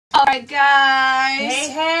All right, guys.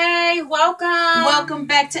 Hey, welcome. Welcome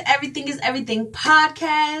back to Everything is Everything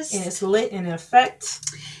podcast. And it's lit and in effect.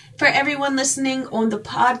 For everyone listening on the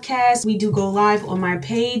podcast, we do go live on my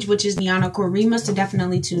page, which is Niana Korima, so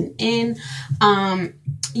definitely tune in.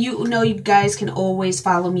 You know, you guys can always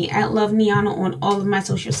follow me at Love Niana on all of my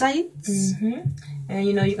social sites. Mm-hmm. And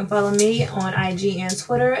you know, you can follow me on IG and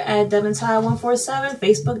Twitter at DevonTy147,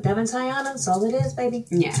 Facebook DevonTyana. That's all it is, baby.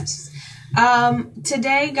 Yes.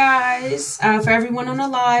 Today, guys, for everyone on the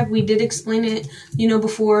live, we did explain it,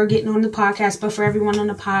 before getting on the podcast, but for everyone on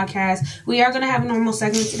the podcast, we are going to have a normal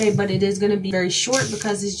segment today, but it is going to be very short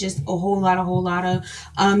because it's just a whole lot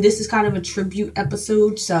of, this is kind of a tribute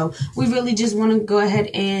episode, so we really just want to go ahead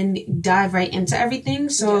and dive right into everything.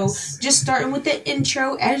 So just starting with the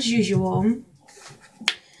intro as usual.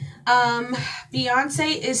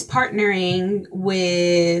 Beyonce is partnering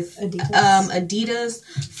with Adidas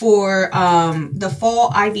for the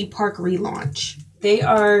fall Ivy Park relaunch. They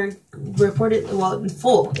are reported, in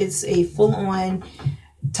full. It's a full-on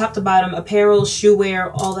top to bottom apparel, shoe wear,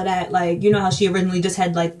 all of that. Like, you know how she originally just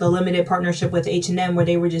had like the limited partnership with H&M where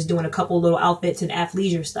they were just doing a couple little outfits and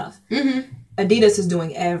athleisure stuff. Mm-hmm. Adidas is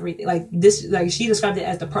doing everything. Like this, like she described it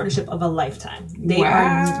as the partnership of a lifetime. They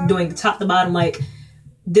are doing top to bottom, like,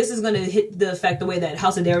 this is going to hit the effect the way that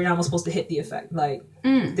House of Darion was supposed to hit the effect. Like,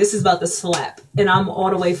 this is about to slap. And I'm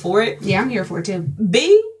all the way for it. Yeah, I'm here for it too.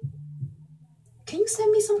 B, can you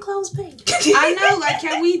send me some clothes, babe? I know, like,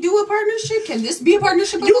 can we do a partnership? Can this be a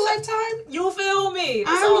partnership of a lifetime? You feel me?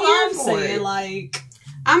 That's all I'm saying. Like,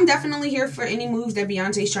 I'm definitely here for any moves that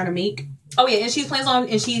Beyonce's trying to make. Oh yeah, and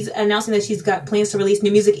she's announcing that she's got plans to release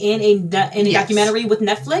new music and a documentary with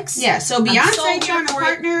Netflix. Yeah, so Beyonce trying to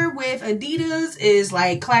partner with Adidas is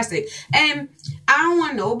like classic. And I don't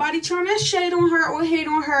want nobody trying to shade on her or hate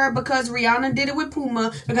on her because Rihanna did it with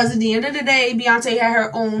Puma, because at the end of the day, Beyonce had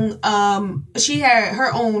her own, she had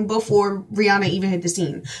her own before Rihanna even hit the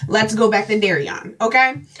scene. Let's go back to Darion,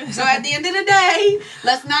 okay? So at the end of the day,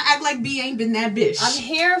 let's not act like B ain't been that bitch. I'm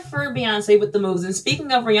here for Beyonce with the moves. And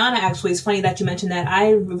speaking of Rihanna, actually, it's funny that you mentioned that.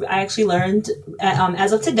 I actually learned,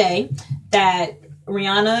 as of today, that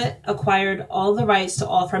Rihanna acquired all the rights to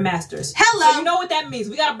all of her masters. Hello. So you know what that means.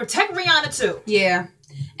 We gotta protect Rihanna too. Yeah.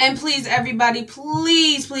 And please, everybody,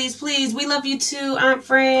 please, we love you too, Aunt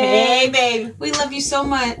Fran. Hey, babe. We love you so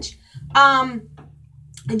much.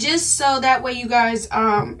 Just so that way you guys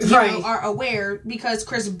are aware, because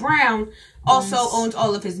Chris Brown also owns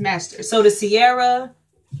all of his masters. So the Sierra,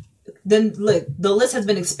 then look, the list has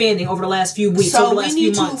been expanding over the last few weeks. So over the last we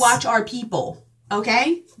need few months. to watch our people.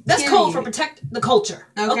 Okay? That's code for protect the culture.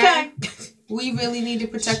 Okay? We really need to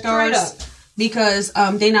protect ours because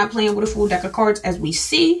they're not playing with a full deck of cards as we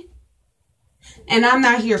see. And I'm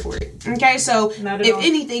not here for it. Okay? So if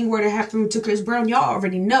anything were to happen to Chris Brown, y'all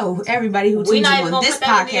already know. Everybody who tunes in on this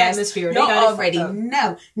podcast, y'all already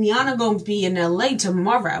know. Niana gonna be in LA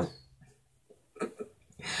tomorrow.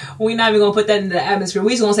 We're not even going to put that in the atmosphere.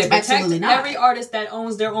 We're just going to say protect every artist that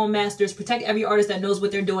owns their own masters. Protect every artist that knows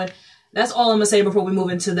what they're doing. That's all I'm going to say before we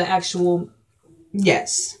move into the actual...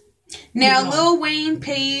 Yes. Now, Lil Wayne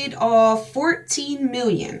paid off $14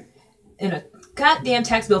 million in a goddamn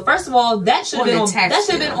tax bill. First of all, that should have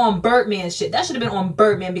been on Birdman shit. That should have been on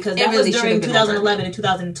Birdman because that was during 2011 and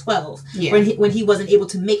 2012 when he wasn't able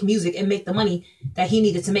to make music and make the money that he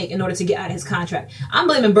needed to make in order to get out of his contract. I'm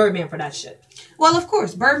blaming Birdman for that shit. Well, of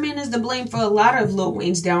course, Birdman is to blame for a lot of Lil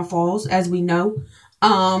Wayne's downfalls, as we know.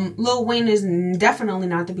 Lil Wayne is definitely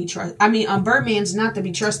not to be trusted. I mean, Birdman's not to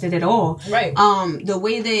be trusted at all. Right. The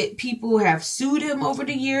way that people have sued him over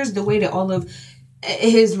the years, the way that all of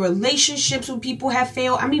his relationships with people have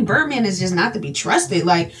failed. I mean, Birdman is just not to be trusted.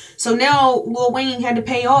 Like, so now Lil Wayne had to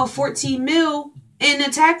pay off $14 million in a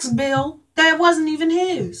tax bill that wasn't even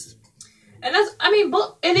his. And that's, I mean,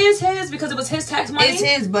 but it is his because it was his tax money. It's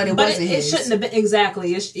his, but it wasn't his. It shouldn't have been,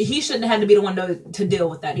 exactly. He shouldn't have had to be the one to deal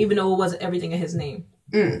with that, even though it wasn't everything in his name.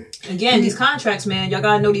 Again, these contracts, man. Y'all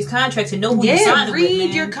gotta know these contracts and know who you signed them with, man.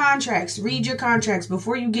 Read your contracts. Read your contracts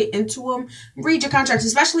before you get into them. Read your contracts,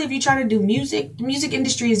 especially if you're trying to do music. The music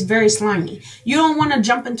industry is very slimy. You don't want to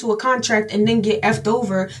jump into a contract and then get effed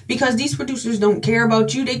over because these producers don't care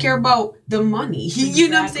about you. They care about the money. You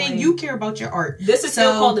know what I'm saying? You care about your art. This is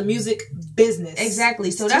still called the music business.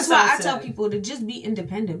 Exactly. So that's why I tell people to just be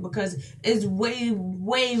independent because it's way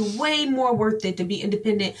more worth it to be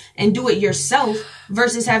independent and do it yourself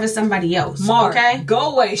versus having somebody else. Mark, okay?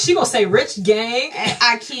 Go away. She gonna say rich gang.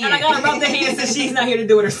 I can't. And I gotta rub the hands since she's not here to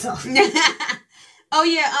do it herself. Oh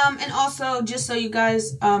yeah, and also just so you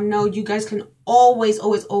guys know, you guys can always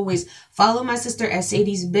follow my sister at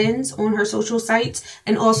Sadie's Benz on her social sites,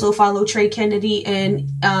 and also follow Trey Kennedy, and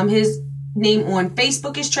his name on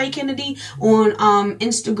Facebook is Trey Kennedy. On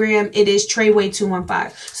Instagram it is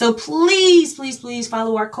Treyway215. So please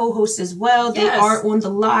follow our co-hosts as well. They are on the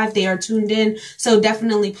live, they are tuned in, so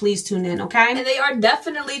definitely please tune in, okay? And they are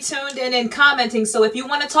definitely tuned in and commenting, so if you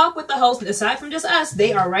want to talk with the host aside from just us,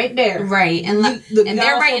 they are right there, right? And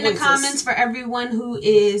they're right in the comments for everyone who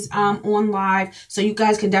is on live, so you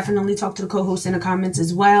guys can definitely talk to the co-hosts in the comments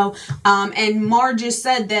as well. And Mar just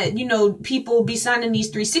said that, you know, people be signing these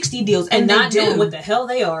 360 deals and not knowing what the hell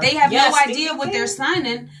they are. They have no idea what they're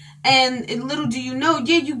signing. And little do you know,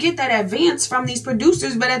 you get that advance from these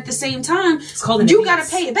producers, but at the same time, you got to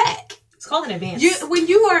pay it back. It's called an advance. When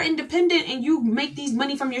you are independent and you make these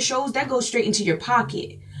money from your shows, that goes straight into your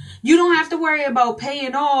pocket. You don't have to worry about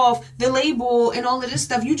paying off the label and all of this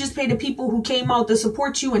stuff. You just pay the people who came out to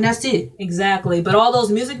support you, and that's it. Exactly. But all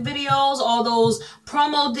those music videos, all those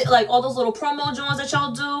all those little promo joints that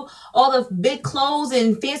y'all do, all the big clothes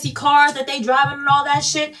and fancy cars that they driving and all that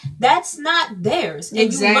shit, that's not theirs. And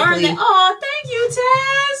exactly. You learn that, oh, thank you,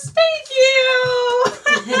 Tess. Thank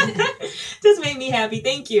you. Just made me happy.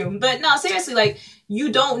 Thank you. But no, seriously, like, you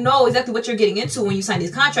don't know exactly what you're getting into when you sign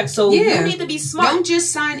these contracts. So you need to be smart. Don't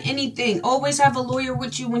just sign anything. Always have a lawyer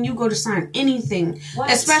with you when you go to sign anything.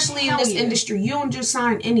 Especially in this industry. You don't just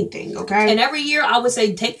sign anything, okay? And every year I would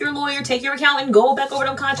say, take your lawyer, take your accountant, go back over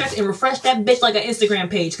them contracts and refresh that bitch like an Instagram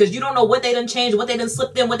page. Because you don't know what they done changed, what they done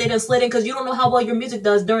slipped in, what they done slid in. Because you don't know how well your music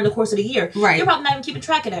does during the course of the year. Right. You're probably not even keeping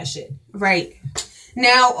track of that shit. Right.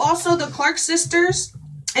 Now, also the Clark sisters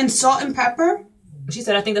and Salt and Pepper. She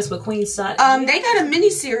said, I think that's what Queen said. They got a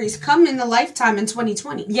mini-series coming to Lifetime in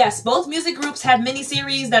 2020. Yes, both music groups have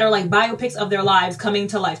mini-series that are like biopics of their lives coming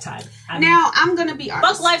to Lifetime. Now, I'm going to be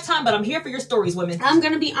honest. Fuck Lifetime, but I'm here for your stories, women. I'm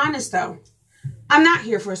going to be honest, though. I'm not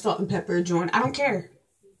here for a Salt and Pepper joint. I don't care.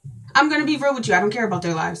 I'm going to be real with you. I don't care about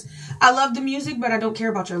their lives. I love the music, but I don't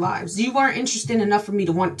care about your lives. You weren't interested enough for me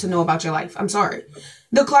to want to know about your life. I'm sorry.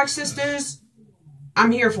 The Clark sisters,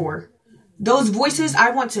 I'm here for. Those voices, I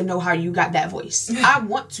want to know how you got that voice. I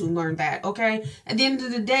want to learn that, okay? At the end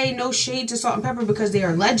of the day, no shade to Salt and Pepper because they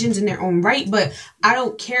are legends in their own right, but I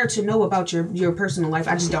don't care to know about your personal life.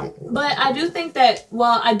 I just don't. But I do think that,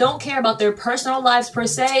 while I don't care about their personal lives per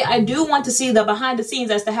se, I do want to see the behind the scenes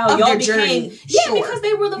as to how y'all became. Yeah, because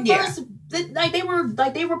they were the first,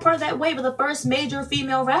 they were part of that wave of the first major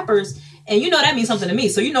female rappers. And you know that means something to me,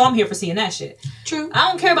 so you know I'm here for seeing that shit. True. I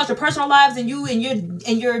don't care about your personal lives and you and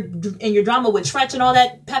your drama with Tretch and all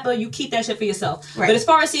that, Peppa. You keep that shit for yourself. Right. But as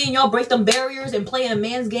far as seeing y'all break them barriers and play a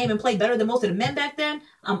man's game and play better than most of the men back then,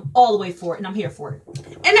 I'm all the way for it, and I'm here for it.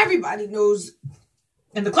 And everybody knows.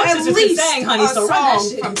 And the Clark sisters been saying, honey, so run that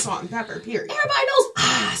shit. From Salt and Pepper, period. Everybody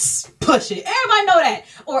knows, push it. Everybody know that.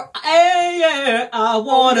 Or, hey, yeah, I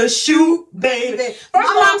wanna shoot, baby. My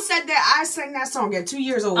mom said that I sang that song at 2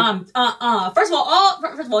 years old. First of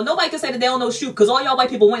all, nobody can say that they don't know Shoop, because all y'all white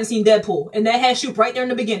people went and seen Deadpool, and that had Shoop right there in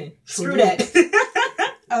the beginning. Screw that.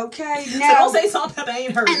 Okay, now. So don't say Salt and Pepper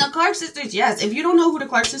ain't heard. And the Clark sisters, yes. If you don't know who the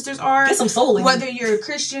Clark sisters are, get some soul in. Whether you're a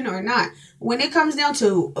Christian or not, when it comes down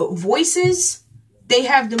to voices, they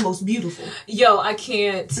have the most beautiful. Yo, I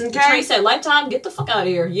can't. Okay. Trey said, Lifetime, get the fuck out of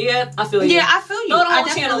here. Yeah, I feel you. Yeah, I feel you. Throw the whole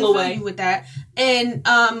I channel definitely away. feel you with that. And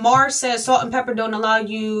Mars says Salt and Pepper don't allow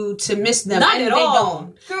you to miss them. Not and at they all.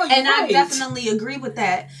 Don't. Girl, and right. I definitely agree with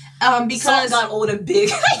that. Because Salt got old and big.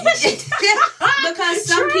 Because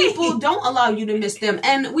some people don't allow you to miss them.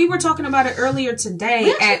 And we were talking about it earlier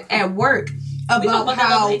today at work. About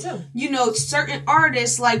how, you know, certain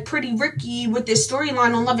artists like Pretty Ricky with this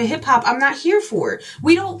storyline on Love and Hip Hop, I'm not here for it.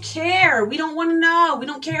 We don't care. We don't want to know. We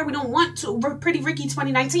don't care. We don't want to. We're Pretty Ricky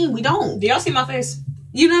 2019. We don't. Do y'all see my face?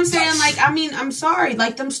 You know what I'm saying? Like, I mean, I'm sorry.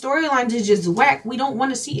 Like, them storylines is just whack. We don't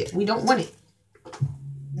want to see it. We don't want it.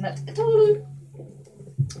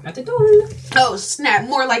 Oh, snap.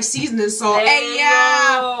 More like seasoning salt. Hey,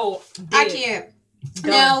 yeah. I can't.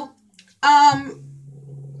 Now,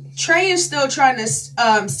 Trey is still trying to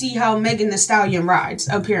see how Megan Thee Stallion rides,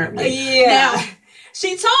 apparently. Yeah. Now,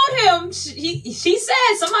 she told him, she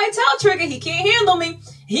said, somebody tell Trigger he can't handle me.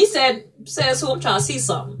 He says who, I'm trying to see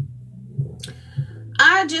something.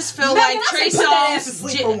 I just feel like Trey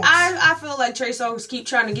Songz, I feel like Trey Songz keep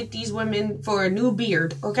trying to get these women for a new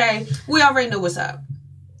beard, okay? We already know what's up.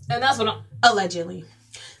 And that's what I'm... Allegedly.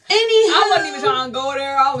 Anyhow, I wasn't even trying to go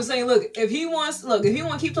there. I was saying, look, if he want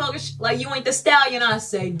to keep talking like you ain't the stallion, I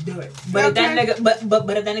say do it. But if that nigga,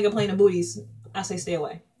 but if that nigga playing the booties, I say stay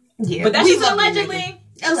away. Yeah, but that's just allegedly.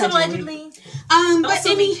 Allegedly. But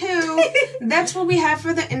anywho, that's what we have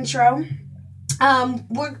for the intro.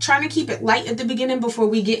 We're trying to keep it light at the beginning before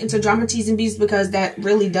we get into drama T's and B's, because that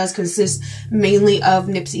really does consist mainly of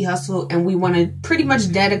Nipsey Hussle, and we want to pretty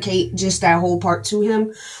much dedicate just that whole part to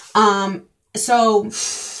him. So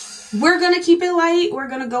we're going to keep it light. We're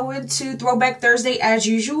going to go into Throwback Thursday as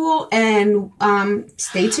usual, and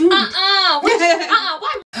stay tuned.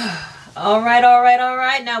 All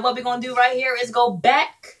right. Now what we're going to do right here is go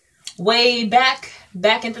way back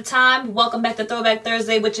into time. Welcome back to Throwback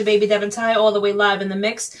Thursday with your baby Devin Ty, all the way live in the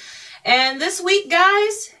mix. And this week,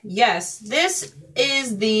 guys, yes, this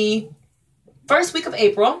is the first week of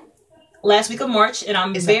April, last week of March, and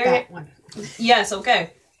I'm that one? Yes,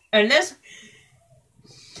 okay. And this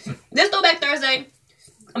Throwback Thursday,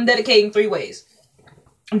 I'm dedicating three ways.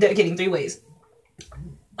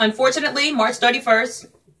 Unfortunately, March 31st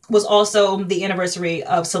was also the anniversary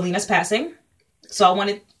of Selena's passing. So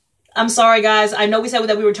I'm sorry, guys. I know we said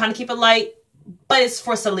that we were trying to keep it light, but it's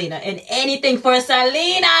for Selena. And anything for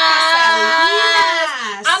Selena!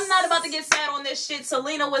 I'm not about to get sad on this shit.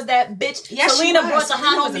 Selena was that bitch. Yes, Selena brought the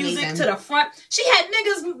Hano music to the front. She had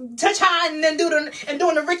niggas touch high and then doing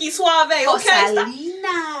the Ricky Suave. Okay,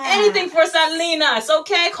 Selena. Anything for Selena. It's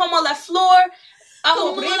okay. Come on la flor.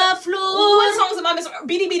 What songs am I missing?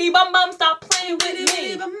 Beady beady bum bum, stop playing with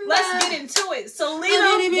me. Let's get into it. Selena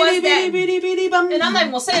was that, and I'm not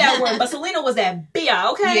even gonna say that word, but Selena was that bia,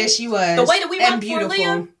 okay? Yeah, she was. The way that we rocked for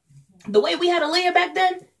Aaliyah, the way we had Aaliyah back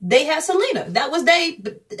then, they had Selena. That was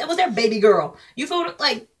their baby girl. You feel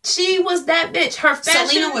like she was that bitch. Her fashion,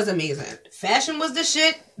 Selena was amazing. Fashion was the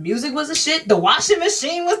shit. Music was the shit. The washing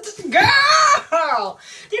machine was the girl.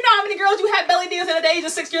 You know how many girls you had belly dancing at the age of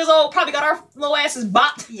 6 years old? Probably got our little asses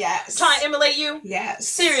bopped. Yes. Trying to emulate you. Yes.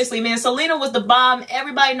 Seriously, man. Selena was the bomb.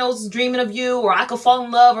 Everybody knows Dreaming of You or I Could Fall in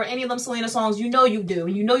Love or any of them Selena songs. You know you do.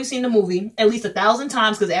 You know you've seen the movie at least 1,000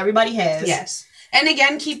 times because everybody has. Yes. And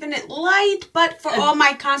again, keeping it light, but for all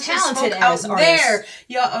my conscious folk out there,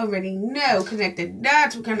 y'all already know, connected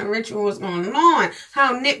dots, what kind of ritual was going on,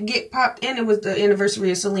 how Nip get popped in. It was the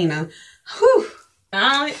anniversary of Selena. Whew.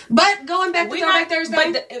 But going back to Throwback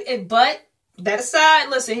Thursday. But that aside,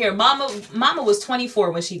 listen here, Mama was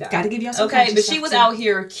 24 when she died. Gotta give y'all some okay, but she was out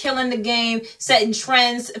here killing the game, setting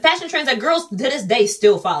trends, fashion trends that girls to this day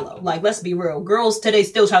still follow. Like, let's be real, girls today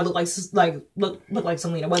still try to look like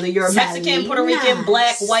Selena. Whether you're a Mexican, Puerto Rican,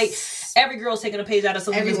 black, white, every girl's taking a page out of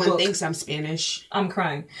Selena's book. Everyone thinks I'm Spanish. I'm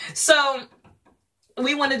crying. So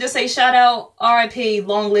we want to just say shout out, R.I.P.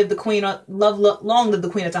 Long live the queen. Long live the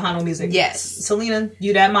queen of Tejano music. Yes, Selena,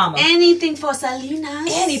 you that mama. Anything for Selena.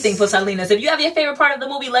 Anything for Selena. So if you have your favorite part of the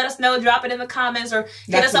movie, let us know. Drop it in the comments or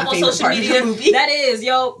hit us up on social media. That is,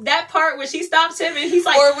 that part where she stops him and he's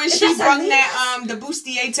like, or when she brung that the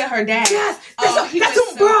bustier to her dad. Yes,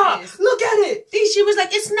 that's a bra. Pissed. Look at it. She was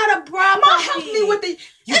like, it's not a bra. Mom helped me with the.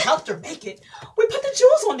 You helped her make it. We put the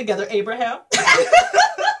jewels on together, Abraham.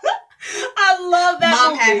 I love that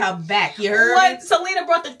Mom movie. had her back. You heard what? Selena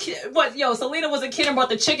brought the Selena was a kid and brought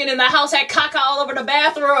the chicken in the house, had caca all over the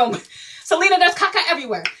bathroom. Selena, there's caca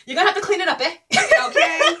everywhere. You're gonna have to clean it up, eh?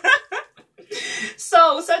 Okay.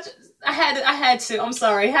 So I had to. I'm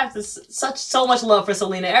sorry. I have so much love for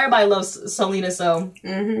Selena. Everybody loves Selena. So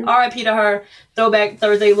R.I.P. to her. Throwback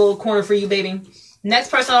Thursday little corner for you, baby. Next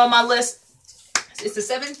person on my list. It's the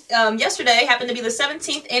 7th. Yesterday happened to be the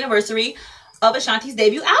 17th anniversary of Ashanti's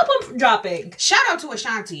debut album dropping. Shout out to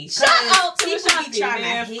Ashanti. Shout out to Ashanti,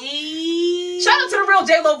 man. Shout out to the real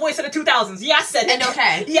J-Lo voice of the 2000s. Yeah, I said it. And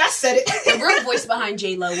okay. Yeah, I said it. The real voice behind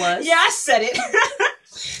J-Lo was. Yeah, I said it.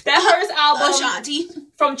 That first album. Ashanti.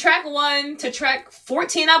 From track 1 to track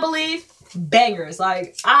 14, I believe. Bangers.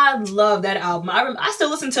 Like, I love that album. I still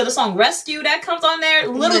listen to the song Rescue that comes on there.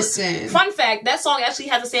 Listen. Fun fact, that song actually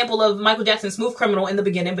has a sample of Michael Jackson's Smooth Criminal in the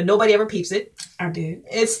beginning, but nobody ever peeps it. I did.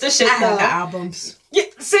 It's the shit, I have the albums. Yeah,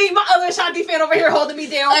 see, my other Ashanti fan over here holding me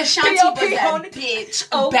down. Ashanti was that bitch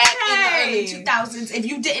back in the early 2000s. If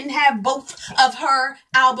you didn't have both of her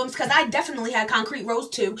albums, because I definitely had Concrete Rose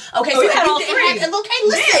too. Okay, so you had all three. Okay,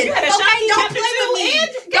 listen. You had Ashanti, don't play with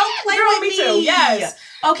me. Don't play with me. Too. Yes.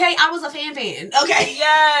 Okay, I was a fan. Okay.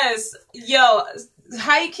 Yes. Yo,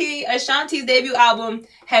 high key, Ashanti's debut album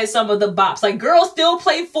has some of the bops. Like, girls still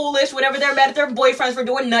play foolish whenever they're mad at their boyfriends for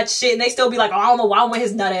doing nut shit, and they still be like, oh, I don't know why I want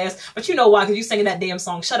his nut ass. But you know why, because you singing that damn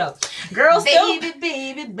song. Shut up. Girls still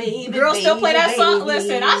play that song.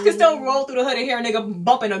 Listen, I can still roll through the hood and hear a nigga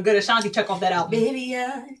bumping a good Ashanti check off that album. Baby,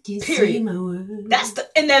 I can period. See my words. That's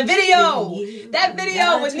in that video. That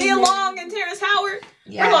video with Nia Long and Terrence Howard.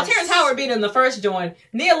 Yes. First of all, Terrence Howard being in the first joint,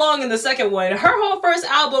 Nia Long in the second one. Her whole first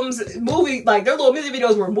album's movie, like their little music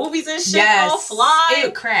videos were movies and shit. All fly.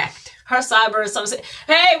 It cracked. Her sideburns. Some say,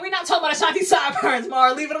 hey, we're not talking about Ashanti sideburns,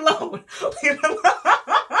 Mar. Leave it alone. Leave it alone.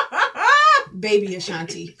 Baby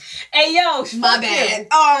Ashanti. Hey, yo. My bad.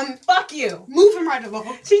 Fuck you. Moving right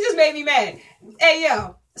along. She just made me mad. Hey,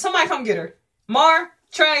 yo. Somebody come get her. Mar,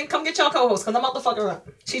 Trey, come get y'all co-host because I'm about to fuck her up.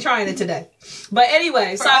 She trying it today. But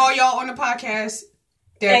anyway. For all y'all on the podcast,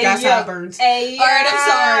 Derek got sideburns. Hey, all right,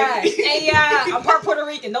 I'm sorry. Hey, yeah. I'm part Puerto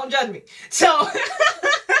Rican. Don't judge me. So...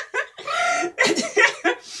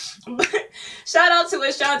 Shout out to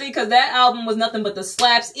Ashanti because that album was nothing but the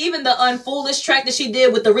slaps. Even the Unfoolish track that she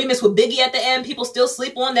did with the remix with Biggie at the end, people still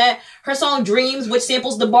sleep on that. Her song Dreams, which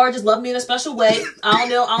samples the bar Just Love Me in a Special Way. I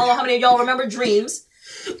don't know how many of y'all remember Dreams.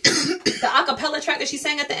 The acapella track that she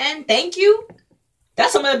sang at the end, Thank You.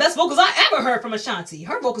 That's some of the best vocals I ever heard from Ashanti.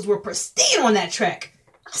 Her vocals were pristine on that track.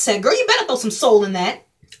 I said, girl, you better throw some soul in that.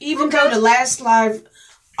 Even though the last live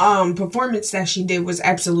performance that she did was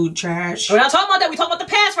absolute trash. We're not talking about that. We talking about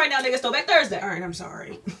the past right now, niggas. Throwback Thursday. All right, I'm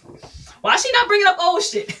sorry. Why is she not bringing up old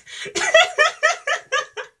shit?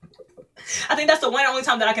 I think that's the one and only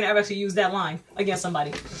time that I can ever actually use that line against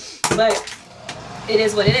somebody. But it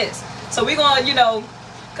is what it is. So we're going to,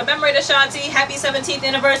 commemorate Ashanti. Happy 17th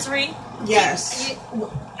anniversary. Yes.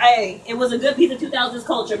 Hey, it was a good piece of 2000s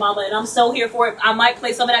culture, mama, and I'm so here for it. I might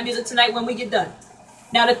play some of that music tonight when we get done.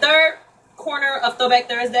 Now, the third corner of Throwback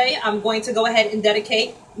Thursday, I'm going to go ahead and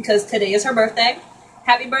dedicate because today is her birthday.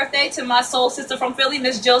 Happy birthday to my soul sister from Philly,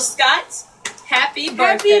 Miss Jill Scott. Happy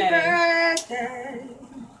birthday. Happy birthday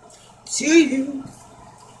to you.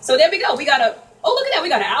 So there we go. We got look at that. We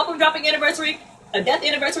got an album dropping anniversary, a death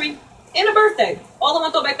anniversary, and a birthday. All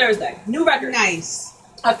on Throwback Thursday. New record. Nice.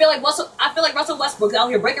 I feel like Russell Westbrook's out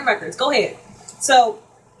here breaking records. Go ahead. So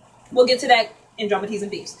we'll get to that in Drama Teas and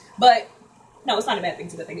Beefs. But no, it's not a bad thing.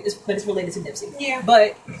 It's a good thing. But it's related to Nipsey. Yeah.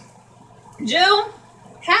 But Jill,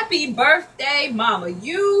 happy birthday, mama.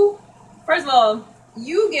 First of all,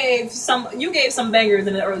 you gave some bangers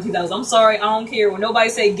in the early 2000s. I'm sorry, I don't care when nobody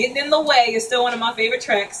say "Getting in the Way" is still one of my favorite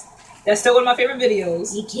tracks. That's still one of my favorite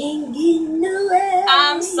videos. You can't get in the way.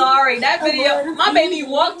 I'm sorry, that video. My baby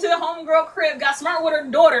walked to the homegirl crib, got smart with her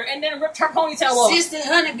daughter, and then ripped her ponytail off. Sister,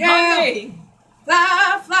 honey, girl, Honey.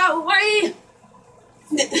 fly away.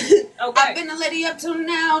 Okay. I've been a lady up till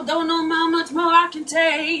now. Don't know how much more I can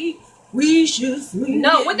take. We should swing.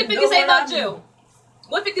 No, what did 50 say about Jill?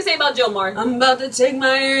 What did 50 say about Jill, Martin? I'm about to take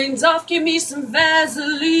my earrings off. Give me some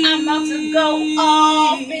Vaseline. I'm about to go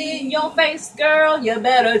off in your face, girl. You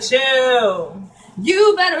better chill.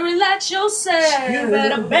 You better relax yourself. You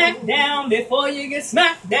better back down before you get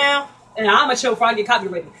smacked down. And I'm a chill before I get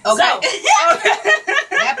copyrighted. Okay. So,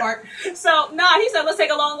 That part. So, he said, let's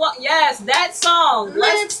take a long walk. Yes, that song.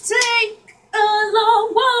 Let's take a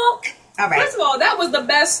long walk. All right. First of all, that was the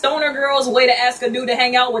best stoner girl's way to ask a dude to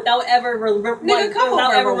hang out without ever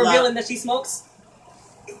revealing that she smokes.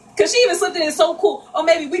 Because she even slipped in so cool. Or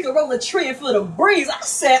maybe we could roll a tree and feel the breeze. I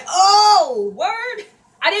said, oh, word.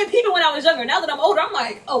 I didn't peep it when I was younger. Now that I'm older, I'm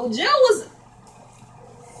like, oh, Jill was...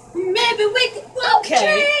 Maybe we could roll a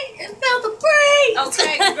tree and feel the breeze.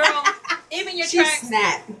 Okay, girl. Even your tracks...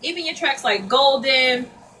 Snapped. Even your tracks like Golden,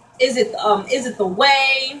 Is It the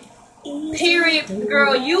Way... Period,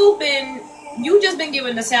 girl. You just been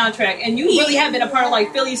given the soundtrack, and you really have been a part of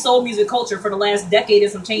like Philly soul music culture for the last decade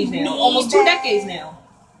and some change now. Almost 2 decades now.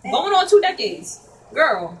 Going on 2 decades.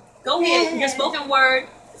 Girl, go ahead. Your spoken word,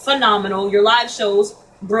 phenomenal. Your live shows,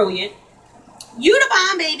 brilliant. You the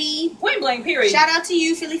bomb, baby. Point blank, period. Shout out to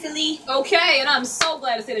you, Philly. Okay, and I'm so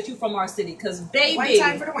glad to say that you're from our city, because baby, one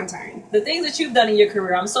time for the one time. The things that you've done in your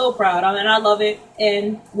career, I'm so proud of, and I love it.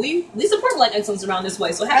 And we support Black excellence around this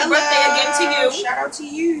way. So happy birthday again to you. Shout out to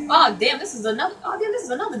you. Oh damn, this is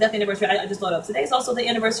another death anniversary I just thought of. Today's also the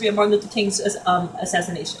anniversary of Martin Luther King's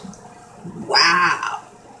assassination. Wow.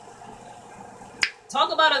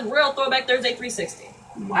 Talk about a real Throwback Thursday 360.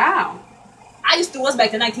 Wow. I just threw us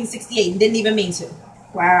back to 1968 and didn't even mean to.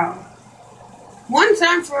 Wow. One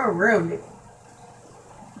time for a real nigga.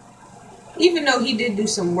 Even though he did do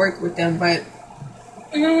some work with them, but...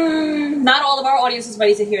 not all of our audience is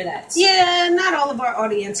ready to hear that. Yeah, not all of our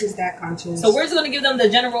audience is that conscious. So we're just going to give them the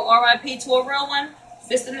general RIP to a real one.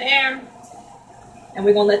 Fist in the air. And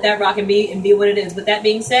we're going to let that rock and be what it is. With that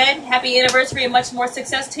being said, happy anniversary and much more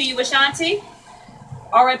success to you, Ashanti.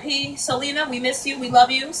 R.I.P. Selena, we miss you, we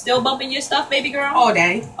love you. Still bumping your stuff, baby girl. All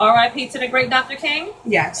day. R.I.P. to the great Dr. King.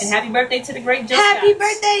 Yes. And happy birthday to the great Jill Happy Scott.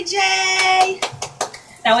 birthday, Jay!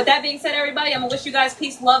 Now, with that being said, everybody, I'm going to wish you guys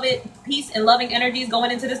peace and loving energies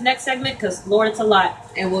going into this next segment, because, Lord, it's a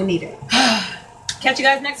lot. And we'll need it. Catch you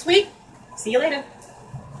guys next week. See you later.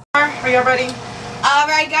 Are y'all ready? All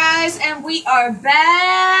right, guys, and we are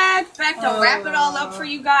back to wrap it all up for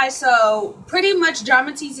you guys. So pretty much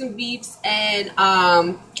drama, teas, and beefs, and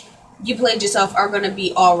you played yourself are gonna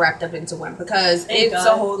be all wrapped up into one because it's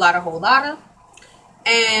a whole lot of.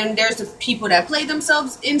 And there's the people that play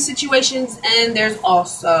themselves in situations, and there's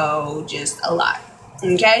also just a lot.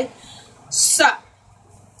 Okay, so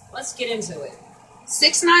let's get into it.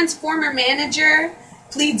 6ix9ine's former manager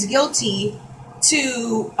pleads guilty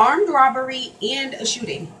to armed robbery and a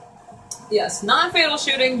shooting. Yes, non-fatal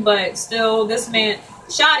shooting, but still, this man,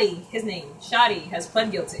 Shotty, his name, Shotty, has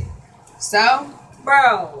pled guilty. So,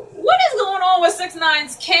 bro, what is going on with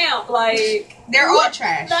 6ix9ine's camp? Like, they're all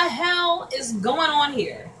trash. What the hell is going on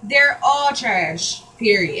here? They're all trash.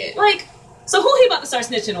 Period. Like, so who he about to start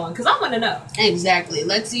snitching on? Because I want to know. Exactly.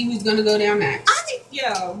 Let's see who's gonna go down next.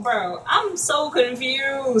 Yo, bro, I'm so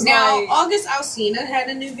confused. Now, like, August Alsina had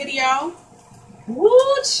a new video. Woo,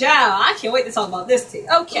 child! I can't wait to talk about this tea.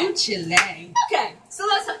 Okay, Ooh, Chile. Okay, so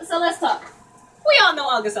let's talk. We all know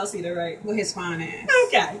August Alsina, right? With his fine ass.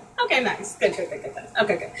 Okay, nice. Good.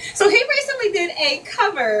 Okay, good. So he recently did a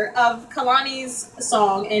cover of Kalani's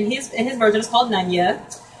song, and his version is called Nanya,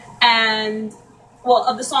 and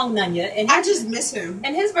of the song Nanya. And I just miss him.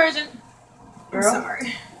 And his version, I'm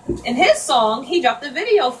sorry. In his song, he dropped a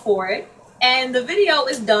video for it. And the video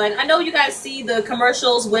is done. I know you guys see the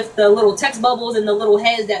commercials with the little text bubbles and the little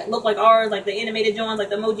heads that look like ours, like the animated Johns, like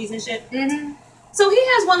the emojis and shit. Mm-hmm. So he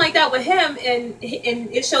has one like that with him, and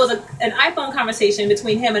it shows an iPhone conversation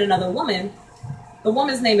between him and another woman. The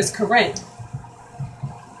woman's name is Corinne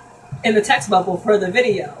in the text bubble for the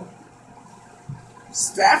video.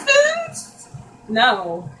 Stephens?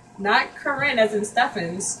 No, not Corinne as in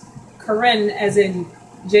Stephens. Corinne as in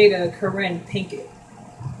Jada Corinne Pinkett.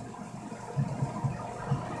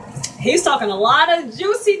 He's talking a lot of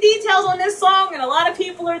juicy details on this song, and a lot of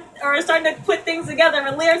people are starting to put things together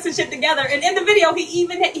and lyrics and shit together. And in the video,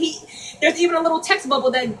 there's even a little text bubble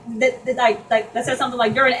that says something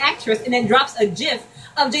like "You're an actress," and then drops a GIF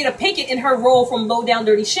of Jada Pinkett in her role from Low Down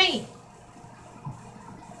Dirty Shame.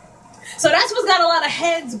 So that's what's got a lot of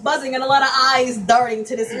heads buzzing and a lot of eyes darting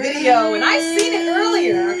to this video. And I seen it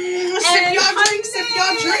earlier. Sip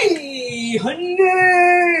your drink.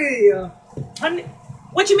 Honey.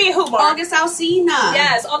 What you mean, who, Mark? August Alsina.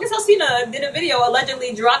 Yes, August Alsina did a video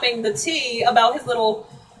allegedly dropping the tea about his little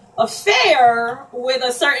affair with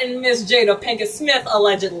a certain Miss Jada Pinkett Smith,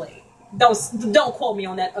 allegedly. Don't quote me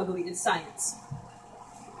on that ugly. It's science.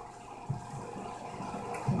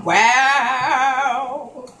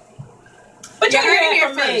 Wow. But you heard it here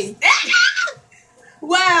from me.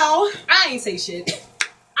 Well, I ain't say shit.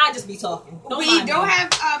 I just be talking. We don't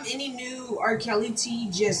have any new R. Kelly tea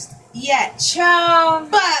just yet. Child.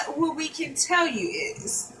 But what we can tell you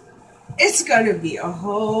is it's gonna be a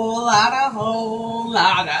whole lot of.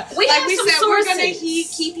 Like we said, we're gonna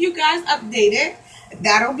keep you guys updated.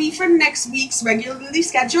 That'll be for next week's regularly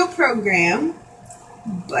scheduled program.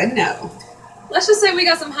 But no. Let's just say we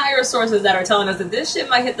got some higher sources that are telling us that this shit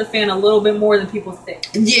might hit the fan a little bit more than people think.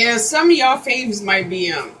 Yeah, some of y'all faves might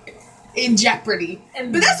be in jeopardy.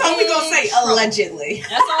 But that's all we gonna say, allegedly.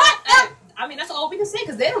 That's all. That's all we can say,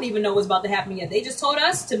 because they don't even know what's about to happen yet. They just told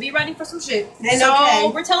us to be ready for some shit. And so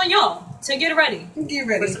we're telling y'all to get ready. Get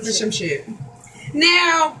ready for some shit.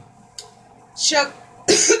 Now,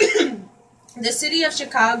 the city of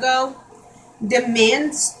Chicago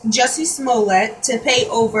demands Jussie Smollett to pay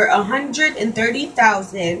over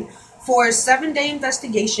 $130,000 for a 7-day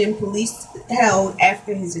investigation police held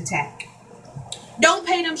after his attack. Don't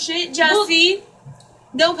pay them shit, Jussie.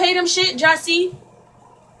 Don't pay them shit, Jussie.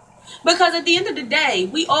 Because at the end of the day,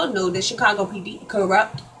 we all know that Chicago PD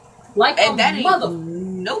corrupt. Like and that ain't mother.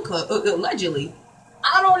 Allegedly.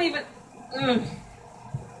 I don't even.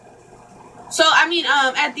 So I mean,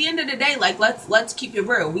 at the end of the day, like let's keep it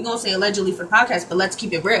real. We gonna say allegedly for the podcast, but let's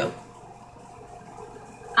keep it real.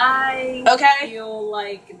 I feel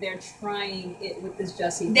like they're trying it with this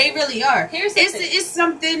Jussie. They really are. It's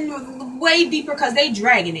something way deeper because they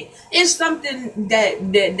dragging it. It's something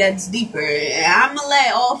that's deeper. I'm gonna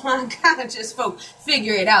let all my conscious folk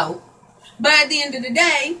figure it out. But at the end of the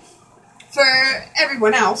day, for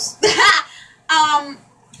everyone else,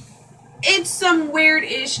 it's some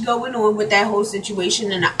weird-ish going on with that whole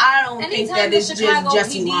situation, and I don't think that it's just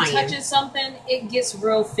Jussie lying. Anytime touches something, it gets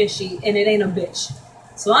real fishy, and it ain't a bitch.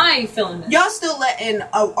 So I ain't feeling this. Y'all still letting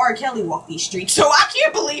R. Kelly walk these streets, so I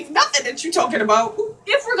can't believe nothing that you're talking about.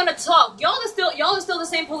 If we're gonna talk, y'all are still the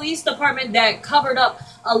same police department that covered up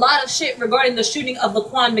a lot of shit regarding the shooting of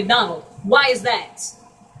Laquan McDonald. Why is that?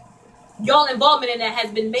 Y'all involvement in that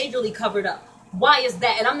has been majorly covered up. Why is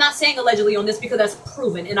that? And I'm not saying allegedly on this because that's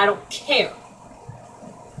proven, and I don't care.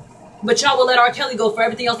 But y'all will let R. Kelly go for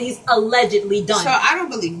everything else he's allegedly done. So I don't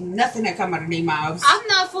believe nothing that come out of their mouths. I'm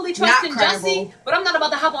not fully trusting Jussie, but I'm not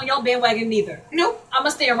about to hop on y'all bandwagon neither. Nope. I'm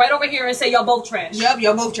gonna stand right over here and say y'all both trash. Yep,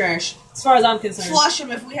 y'all both trash. As far as I'm concerned. Flush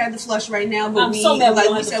them if we had the flush right now, but I'm so mad we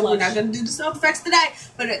don't have the we're flush. not gonna do the sound effects today.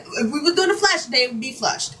 But if we were doing the flush, they would be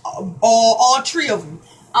flushed. All three of them.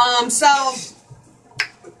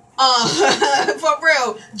 For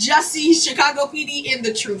real, Jussie, Chicago PD, and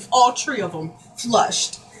the Truth, all three of them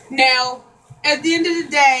flushed. Now, at the end of the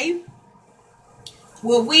day,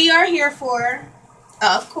 what we are here for,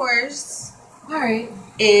 of course, all right,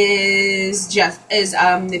 is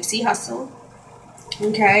Nipsey Hussle.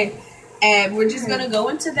 Okay, and we're just gonna go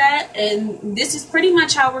into that, and this is pretty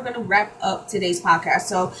much how we're gonna wrap up today's podcast.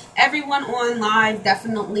 So, everyone on live,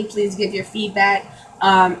 definitely please give your feedback.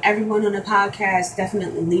 Everyone on the podcast,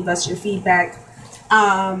 definitely leave us your feedback.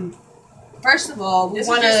 First of all, we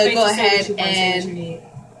want to go ahead and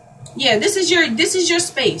this is your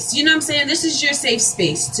space. You know what I'm saying? This is your safe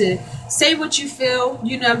space to say what you feel.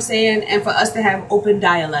 You know what I'm saying? And for us to have open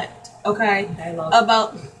dialect, okay?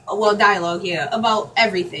 Dialogue. Dialogue, yeah, about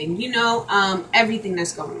everything. You know, everything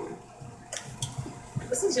that's going on.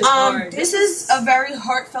 This is just hard. This is a very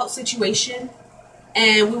heartfelt situation.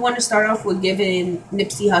 And we want to start off with giving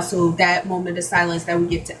Nipsey Hussle that moment of silence that we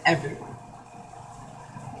give to everyone.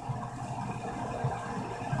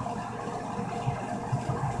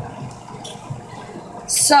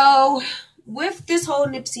 So, with this whole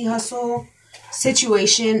Nipsey Hussle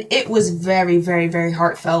situation, it was very, very, very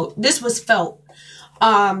heartfelt. This was felt.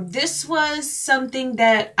 This was something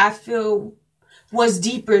that I feel was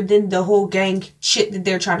deeper than the whole gang shit that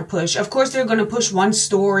they're trying to push. Of course, they're going to push one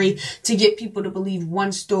story to get people to believe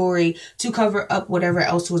one story to cover up whatever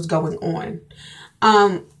else was going on.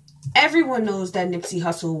 Everyone knows that Nipsey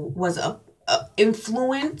Hussle was a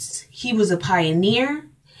influence. He was a pioneer.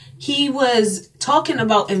 He was talking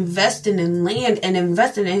about investing in land and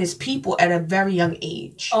investing in his people at a very young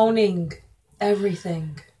age. Owning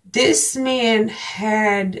everything. This man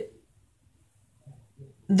had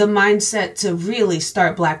the mindset to really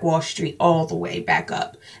start Black Wall Street all the way back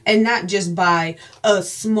up. And not just by a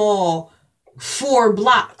small 4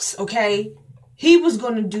 blocks, okay? He was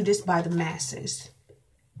going to do this by the masses.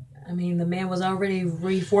 I mean, the man was already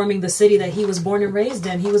reforming the city that he was born and raised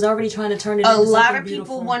in. He was already trying to turn it into something beautiful. A lot of beautiful.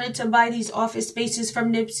 people wanted to buy these office spaces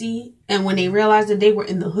from Nipsey. And when they realized that they were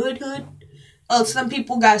in the hood, some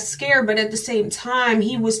people got scared. But at the same time,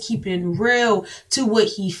 he was keeping real to what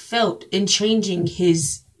he felt and changing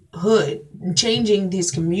his hood, changing his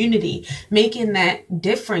community, making that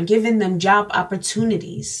different, giving them job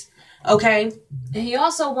opportunities. Okay. And he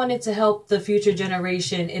also wanted to help the future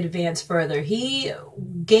generation advance further. He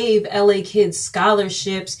gave LA kids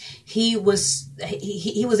scholarships. He was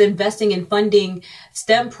investing in funding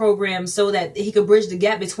STEM programs so that he could bridge the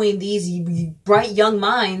gap between these bright young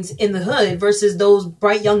minds in the hood versus those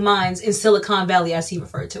bright young minds in Silicon Valley, as he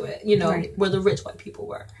referred to it, right, where the rich white people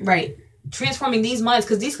were. Right. Transforming these minds,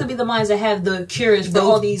 because these could be the minds that have the cures for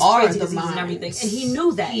all these crazy diseases and everything. And he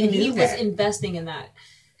knew that. He was investing in that.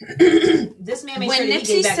 This man made sure that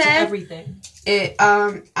he gave back to everything.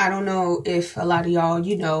 I don't know if a lot of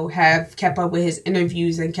y'all, have kept up with his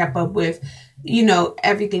interviews and kept up with,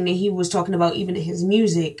 everything that he was talking about, even in his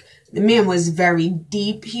music. The man was very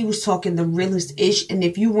deep. He was talking the realest ish. And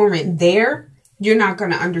if you weren't there, you're not going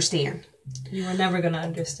to understand. You were never going to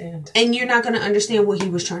understand. And you're not going to understand what he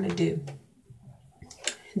was trying to do.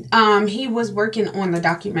 He was working on the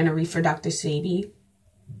documentary for Dr. Sebi,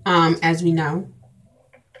 as we know.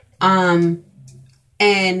 And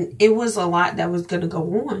it was a lot that was going to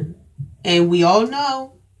go on. And we all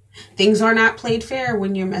know things are not played fair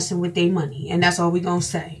when you're messing with their money. And that's all we're going to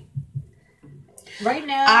say. Right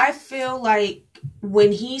now, I feel like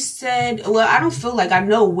when he said, I don't feel like I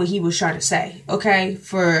know what he was trying to say. Okay.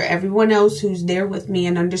 For everyone else who's there with me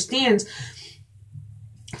and understands,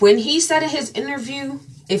 when he said in his interview,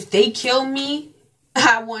 if they kill me,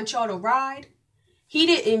 I want y'all to ride. He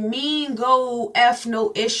didn't mean go F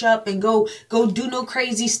no ish up and go do no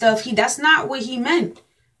crazy stuff. That's not what he meant.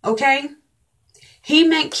 Okay? He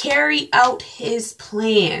meant carry out his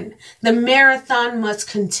plan. The marathon must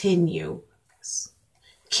continue.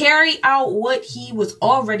 Carry out what he was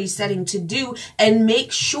already setting to do and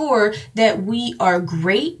make sure that we are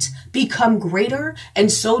great, become greater, and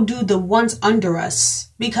so do the ones under us,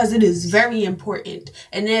 because it is very important.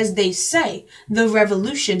 And as they say, the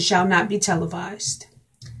revolution shall not be televised.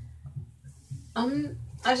 I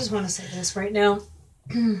just want to say this right now.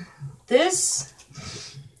 This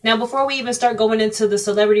Now, before we even start going into the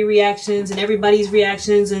celebrity reactions and everybody's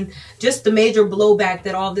reactions and just the major blowback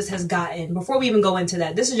that all this has gotten, before we even go into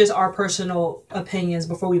that, this is just our personal opinions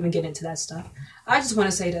before we even get into that stuff. I just want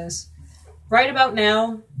to say this. Right about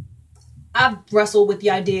now, I've wrestled with the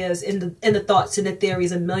ideas and the thoughts and the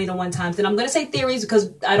theories 1,000,001 times. And I'm going to say theories because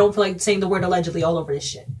I don't feel like saying the word allegedly all over this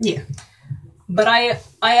shit. Yeah. But I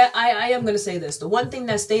am going to say this. The one thing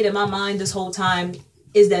that stayed in my mind this whole time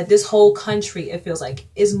is that this whole country, it feels like,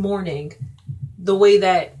 is mourning the way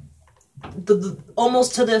that,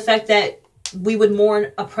 almost to the effect that we would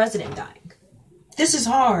mourn a president dying. This is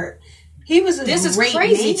hard. He was a This is great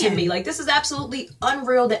crazy man. to me. Like, this is absolutely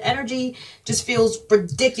unreal. The energy just feels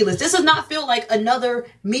ridiculous. This does not feel like another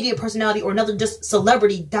media personality or another just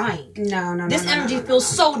celebrity dying. No. This energy feels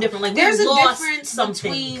so different. Like, there's we a lost difference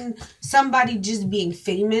something. between somebody just being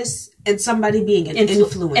famous and somebody being an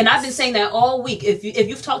influence. And I've been saying that all week. If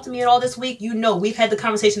you've talked to me at all this week, you know we've had the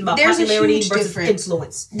conversation about There's popularity a huge versus difference.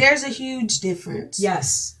 influence. There's a huge difference.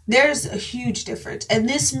 Yes. There's a huge difference. And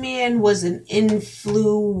this man was an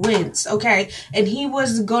influence, okay? And he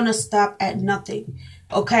was gonna stop at nothing,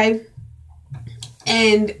 okay?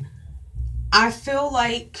 And I feel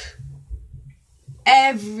like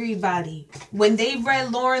everybody, when they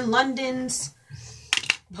read Lauren London's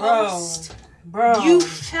post, Bro. you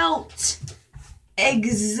felt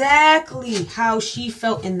exactly how she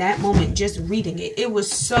felt in that moment just reading it. It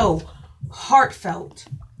was so heartfelt.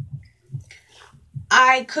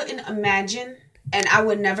 I couldn't imagine, and I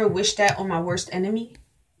would never wish that on my worst enemy.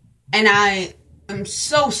 And I am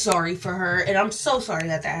so sorry for her, and I'm so sorry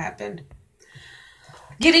that happened.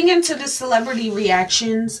 Getting into the celebrity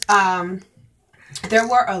reactions, there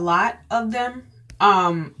were a lot of them.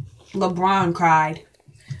 LeBron cried.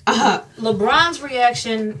 LeBron's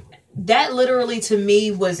reaction, that literally to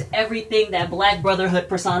me was everything that Black Brotherhood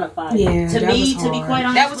personified. Yeah, to me, to be quite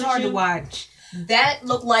honest, that was with hard you, to watch. That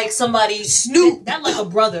looked like somebody. Snoop That like a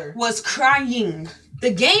brother was crying. The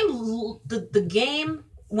game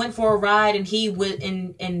went for a ride, and he went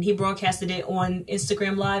and he broadcasted it on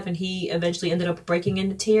Instagram Live, and he eventually ended up breaking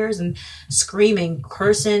into tears and screaming,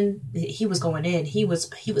 cursing. He was going in. He was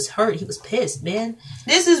hurt. He was pissed, man.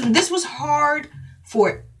 This was hard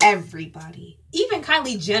for everybody. Even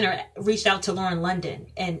Kylie Jenner reached out to Lauren London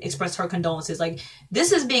and expressed her condolences. Like,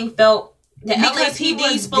 this is being felt. The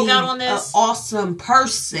LAPD spoke out on this. An awesome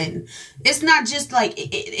person. It's not just like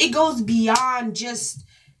it goes beyond just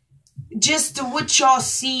what y'all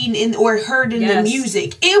seen in or heard in the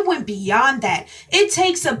music. It went beyond that. It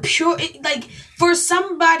takes a pure like for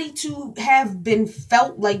somebody to have been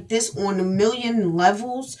felt like this on 1,000,000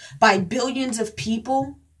 levels by billions of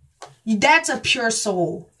people. That's a pure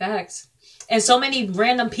soul. Facts. And so many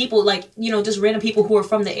random people, like, you know, just random people who are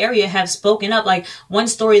from the area have spoken up. Like, one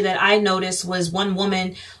story that I noticed was one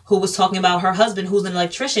woman who was talking about her husband, who's an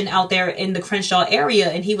electrician out there in the Crenshaw area.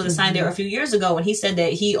 And he was assigned there a few years ago. And he said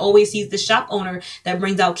that he always sees the shop owner that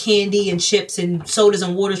brings out candy and chips and sodas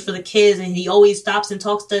and waters for the kids. And he always stops and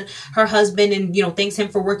talks to her husband and, you know, thanks him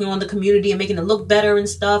for working on the community and making it look better and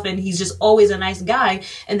stuff. And he's just always a nice guy.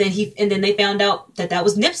 And then they found out that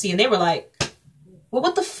was Nipsey. And they were like, well,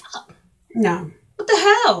 what the fuck? No. What the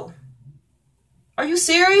hell? Are you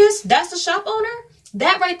serious? That's the shop owner?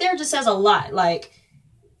 That right there just says a lot. Like,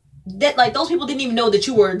 that, like, those people didn't even know that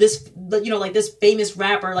you were this, you know, like, this famous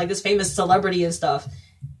rapper, like, this famous celebrity and stuff.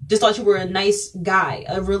 Just thought you were a nice guy,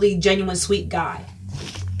 a really genuine, sweet guy.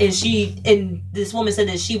 And this woman said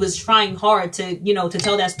that she was trying hard to, you know, to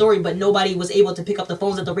tell that story, but nobody was able to pick up the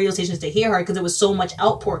phones at the radio stations to hear her because there was so much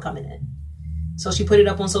outpour coming in. So she put it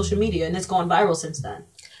up on social media, and it's gone viral since then.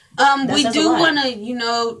 We do want to, you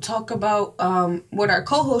know, talk about what our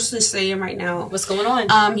co-host is saying right now. What's going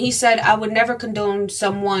on? He said, I would never condone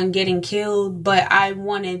someone getting killed, but I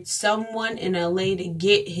wanted someone in LA to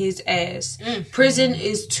get his ass. Prison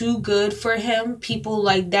is too good for him. People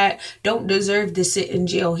like that don't deserve to sit in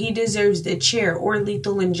jail. He deserves the chair or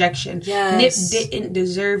lethal injection. Yes. Nip didn't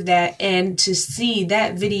deserve that. And to see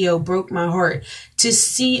that video broke my heart. To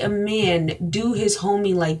see a man do his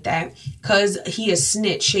homie like that because he a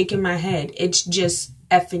snitch, shaking my head. It's just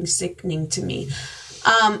effing sickening to me.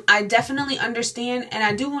 I definitely understand, and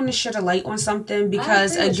I do want to shed a light on something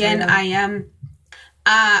because, again,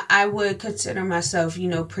 I would consider myself, you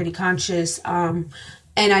know, pretty conscious, and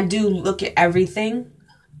I do look at everything,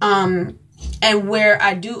 and where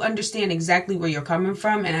I do understand exactly where you're coming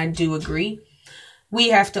from, and I do agree, we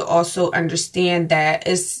have to also understand that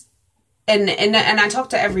it's And I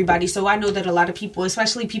talk to everybody, so I know that a lot of people,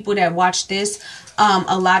 especially people that watch this,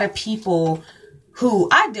 a lot of people who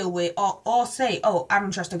I deal with all say, oh, I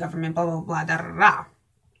don't trust the government, blah, blah, blah, da, da, da.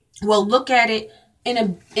 Well, look at it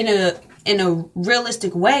in a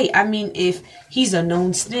realistic way, I mean, if he's a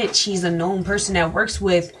known snitch, he's a known person that works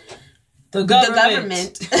with the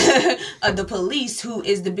government, the police, who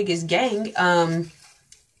is the biggest gang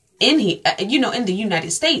in the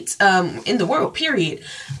United States, in the world, period.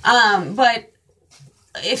 But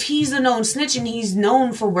if he's a known snitch and he's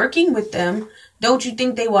known for working with them, don't you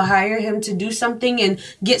think they will hire him to do something and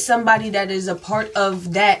get somebody that is a part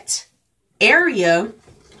of that area,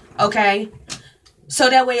 okay? So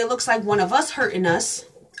that way it looks like one of us hurting us,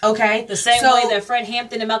 okay? The same way that Fred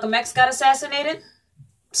Hampton and Malcolm X got assassinated.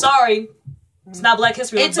 Sorry, it's not Black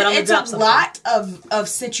History Month, but I'm gonna drop something. It's a lot of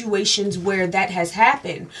situations where that has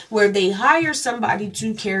happened, where they hire somebody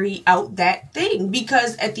to carry out that thing.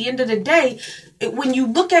 Because at the end of the day, when you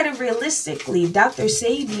look at it realistically, Dr.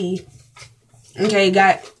 Sebi, okay,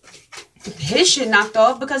 got his shit knocked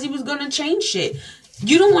off because he was going to change shit.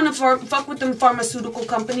 You don't want to fuck with them pharmaceutical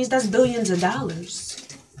companies. That's billions of dollars.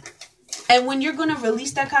 And when you're going to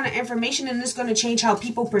release that kind of information and it's going to change how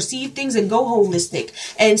people perceive things and go holistic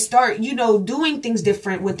and start, doing things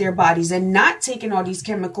different with their bodies and not taking all these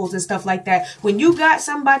chemicals and stuff like that. When you got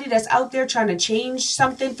somebody that's out there trying to change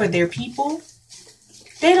something for their people,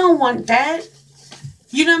 they don't want that.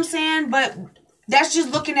 You know what I'm saying? But that's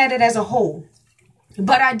just looking at it as a whole.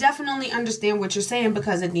 But I definitely understand what you're saying,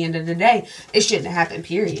 because at the end of the day, it shouldn't have happened,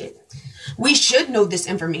 period. We should know this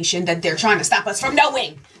information that they're trying to stop us from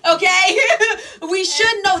knowing. Okay? We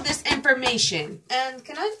should know this information. And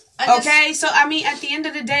can I okay, so I mean, at the end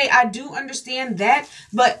of the day, I do understand that,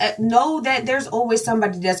 but know that there's always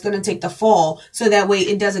somebody that's going to take the fall, so that way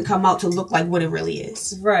it doesn't come out to look like what it really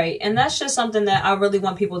is. Right, and that's just something that I really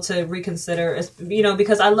want people to reconsider,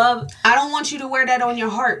 because I don't want you to wear that on your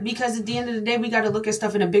heart, because at the end of the day, we got to look at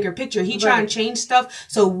stuff in a bigger picture. He trying to change stuff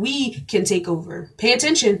so we can take over. Pay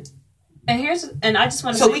attention. And I just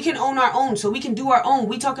want to so we can own our own, so we can do our own.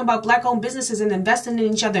 We talking about Black-owned businesses and investing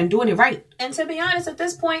in each other and doing it right. And to be honest, at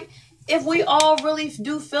this point, if we all really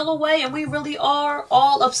do feel away and we really are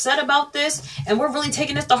all upset about this and we're really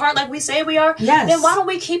taking this to heart like we say we are, then why don't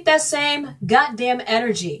we keep that same goddamn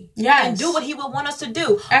energy? Yes. And do what he would want us to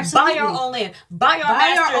do. Absolutely. Buy our own land. Buy our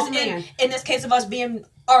masters in this case of us being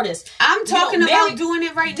artists. I'm talking about doing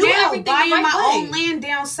it right now. Buying my own land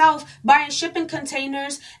down south, buying shipping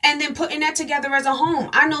containers, and then putting that together as a home.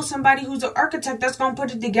 I know somebody who's an architect that's going to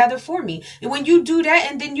put it together for me. And when you do that,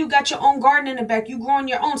 and then you got your own garden in the back, you growing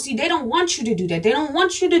your own. See, they don't want you to do that. They don't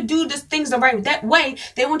want you to do these things the right that way.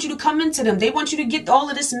 They want you to come into them. They want you to get all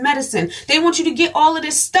of this medicine. They want you to get all of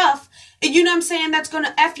this stuff. You know what I'm saying? That's going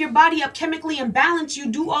to F your body up chemically and balance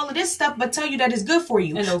you, do all of this stuff, but tell you that it's good for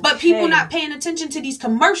you. But people not paying attention to these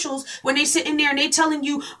commercials when they sit in there and they telling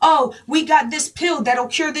you, oh, we got this pill that'll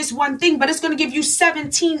cure this one thing, but it's going to give you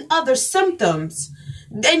 17 other symptoms.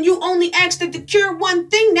 Then you only asked it to cure one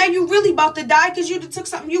thing. Now you really about to die because you took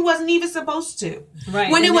something you wasn't even supposed to.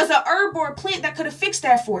 Right. When it was a herb or a plant that could have fixed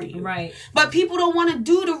that for you. Right. But people don't want to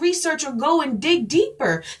do the research or go and dig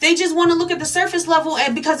deeper. They just want to look at the surface level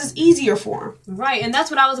because it's easier for them. Right. And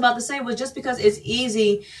that's what I was about to say, was just because it's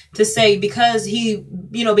easy to say because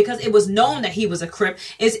because it was known that he was a Crip,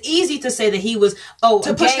 it's easy to say that he was,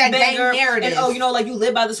 to push that gang narrative. And, like you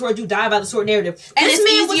live by the sword, you die by the sword narrative. And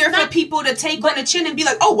it's easier for people to take on the chin and be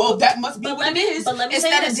like, oh, well, that must be what it is,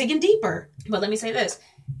 instead of digging deeper. But let me say this.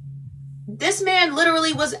 This man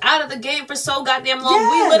literally was out of the game for so goddamn long.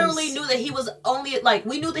 Yes. We literally knew that he was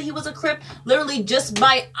we knew that he was a Crip literally just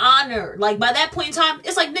by honor. Like, by that point in time,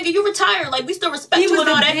 it's like, nigga, you retired. Like, we still respect you and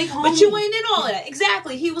all that. But you ain't in all of that.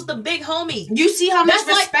 Exactly. He was the big homie. You see how much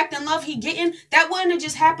respect and love he getting? That wouldn't have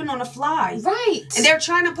just happened on the fly. Right. And they're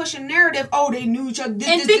trying to push a narrative. Oh, they knew each other.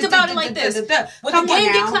 And think about it like this. Would the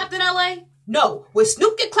game get clapped in L.A.? No. Would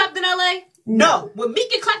Snoop get clapped in L.A.? No. Would Meek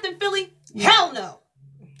get clapped in Philly? Hell no.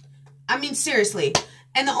 I mean, seriously.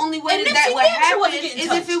 And the only way that would happen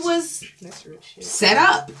is if it was set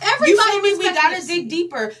up. Everybody, we gotta dig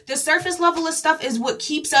deeper. The surface level of stuff is what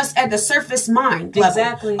keeps us at the surface mind level.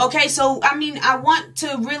 Exactly. Okay, so I mean, I want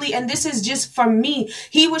to really, and this is just from me.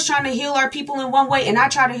 He was trying to heal our people in one way, and I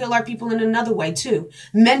try to heal our people in another way too.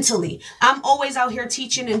 Mentally, I'm always out here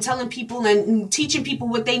teaching and telling people and teaching people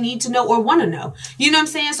what they need to know or want to know. You know what I'm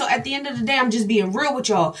saying? So at the end of the day, I'm just being real with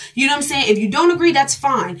y'all. You know what I'm saying? If you don't agree, that's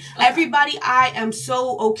fine. Everybody, I am so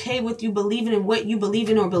okay with you believing in what you believe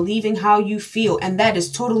in or believing how you feel, and that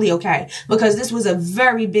is totally okay, because this was a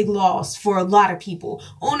very big loss for a lot of people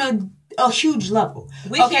on a huge level.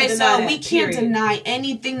 We can't deny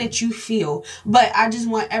anything that you feel, but I just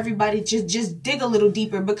want everybody to just dig a little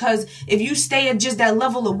deeper, because if you stay at just that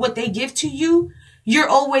level of what they give to you, you're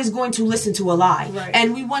always going to listen to a lie. Right.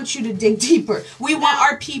 And we want you to dig deeper. We want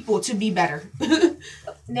our people to be better.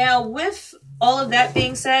 Now, with all of that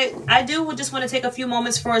being said, I do just want to take a few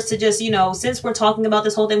moments for us to just, since we're talking about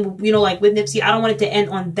this whole thing, like with Nipsey, I don't want it to end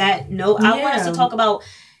on that note. I want us to talk about,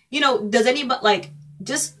 does anybody, like,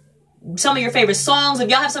 just some of your favorite songs. If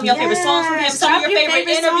y'all have some of your favorite songs from him, some of your favorite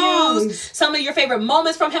interviews, some of your favorite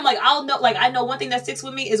moments from him. Like, I know one thing that sticks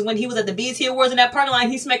with me is when he was at the BET Awards in that parking lot,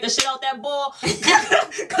 he smacked the shit out that Bull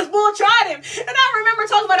because Bull tried him. And I remember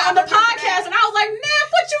talking about it on the podcast, and I was like, man,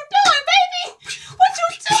 what you doing, baby? What you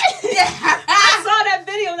doing? I saw that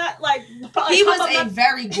video, he was a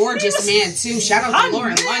very gorgeous man too. Shout out to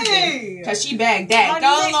Lauren London, because she bagged that.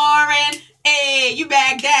 Go, Lauren. Hey, you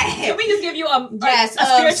bagged that. Can we just give you a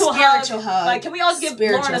spiritual hug? Like, can we all give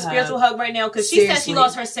Lauren a spiritual hug right now? Because she said she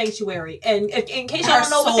lost her sanctuary. And in case y'all don't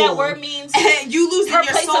know what that word means, you losing your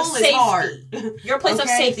soul is hard. Your place of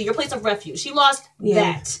safety, your place of refuge. She lost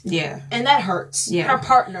that. Yeah. And that hurts. Yeah. Her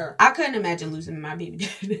partner. I couldn't imagine losing my baby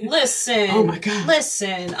daddy. Listen. Oh my God.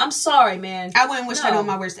 Listen. I'm sorry, man. I wouldn't wish that on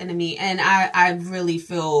my worst enemy. And I really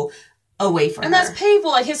feel away from and her. That's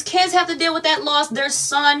painful. Like, his kids have to deal with that loss. Their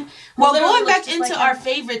son. Well, going back into our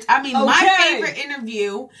favorites, I mean, my favorite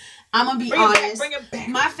interview, I'm going to be honest. Bring it back.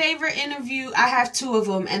 My favorite interview, I have two of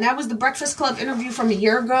them. And that was the Breakfast Club interview from a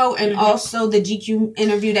year ago. And also the GQ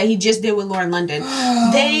interview that he just did with Lauren London.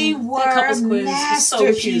 They were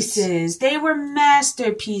masterpieces. They were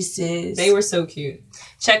masterpieces. They were so cute.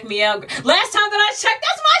 Check me out. Last time that I checked,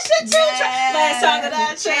 that's my shit too. Yes. Last time that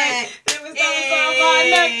I checked, it was my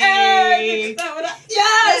neck. Hey.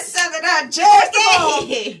 Yes.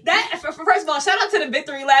 First of all, shout out to the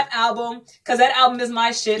Victory Lap album, because that album is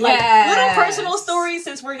my shit. Like, little personal story,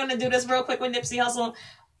 since we're gonna do this real quick with Nipsey Hussle.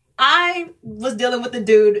 I was dealing with a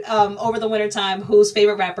dude over the wintertime whose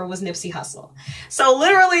favorite rapper was Nipsey Hussle. So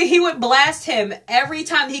literally he would blast him every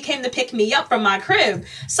time he came to pick me up from my crib.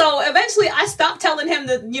 So eventually I stopped telling him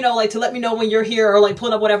that, to let me know when you're here or like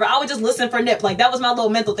pull up whatever. I would just listen for Nip. Like, that was my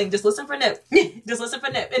little mental thing. Just listen for Nip. Just listen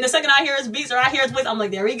for Nip. And the second I hear his beats or I hear his voice, I'm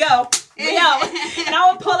like, there we go. We out. And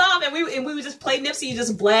I would pull up and we would just play Nipsey,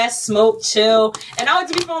 just blast, smoke, chill. And I would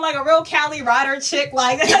just be feeling like a real Cali rider chick.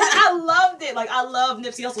 Like, I loved it. Like, I love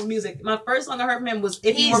Nipsey Hussle's music. My first song I heard from him was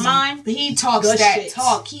If You Were Mine. He talks that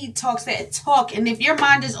talk. He talks that talk. And if your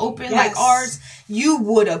mind is open like ours, you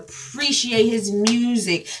would appreciate his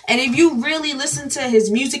music. And if you really listen to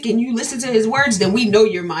his music and you listen to his words, then we know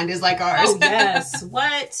your mind is like ours. Oh, yes.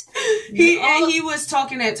 What? He was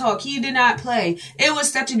talking that talk. He did not play. It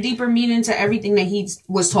was such a deeper meaning to everything that he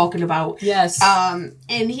was talking about. Yes. And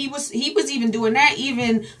he was even doing that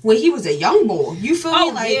even when he was a young boy. You feel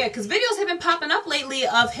me? Like, yeah, because videos have been popping up lately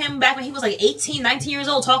of him back when he was like 18, 19 years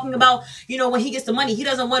old, talking about, when he gets the money, he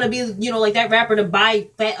doesn't want to be, like that rapper to buy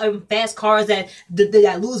fast cars that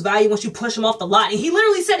lose value once you push them off the lot. And he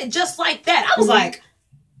literally said it just like that. I was like,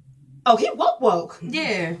 oh, he woke.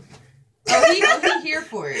 Yeah. Oh, he here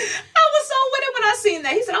for it. I was so with it when I seen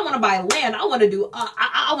that. He said, I want to buy land. I want to do,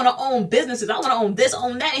 I want to own businesses. I want to own this,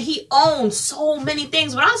 own that. And he owned so many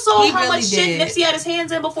things. When I saw how much shit Nipsey had his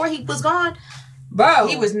hands in before he was gone, bro,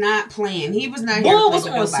 he was not playing. He was not here to play with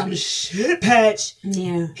nobody. Was on some shit patch.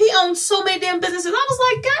 Yeah. He owned so many damn businesses. I was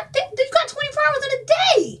like, God, you got 24 hours in a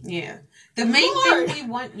day. Yeah. The main thing we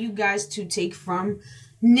want you guys to take from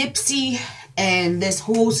Nipsey and this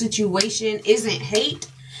whole situation isn't hate,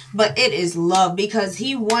 but it is love, because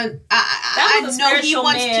he wants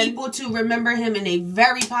people to remember him in a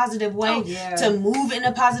very positive way, to move in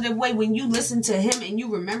a positive way. When you listen to him and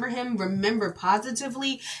you remember him, remember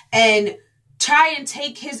positively and try and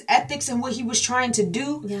take his ethics and what he was trying to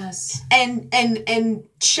do, and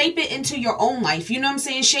shape it into your own life. You know what I'm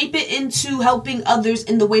saying? Shape it into helping others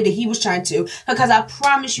in the way that he was trying to. Because I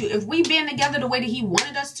promise you, if we band together the way that he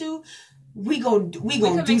wanted us to, we gonna do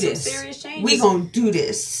this. Serious changes. We gonna do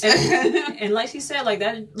this. And like she said, like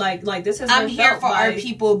that, like this has. I'm here for our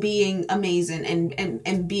people being amazing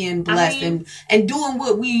and being blessed, and doing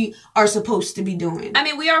what we are supposed to be doing. I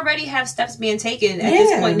mean, we already have steps being taken at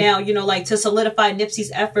this point now. Like to solidify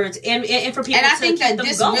Nipsey's efforts and for people. And I think that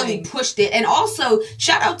this really pushed it. And also,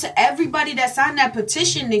 shout out to everybody that signed that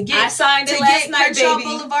petition to get. I signed it last night, Crenshaw baby.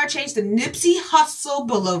 Boulevard changed to Nipsey Hussle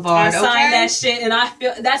Boulevard. I signed that shit, and I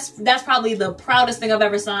feel that's probably the proudest thing I've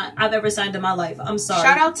ever signed in my life. I'm sorry.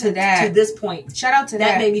 Shout out to that. To this point. Shout out to that.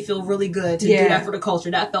 That made me feel really good to do that for the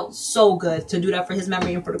culture. That felt so good to do that for his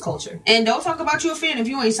memory and for the culture. And don't talk about you a fan if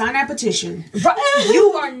you ain't signed that petition.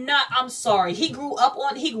 You are not. I'm sorry. He grew up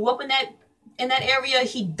in that area.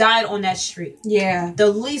 He died on that street. Yeah.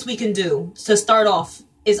 The least we can do to start off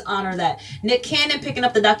is honor that. Nick Cannon picking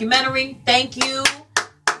up the documentary. Thank you.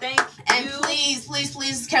 And please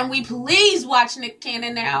please, can we please watch Nick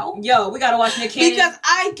Cannon now? Yo, we gotta watch Nick Cannon. Because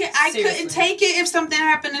I couldn't take it if something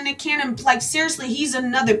happened to Nick Cannon. Like, seriously, he's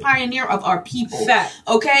another pioneer of our people. Fact.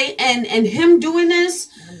 Okay? And him doing this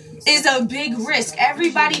is a big risk.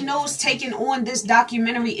 Everybody knows taking on this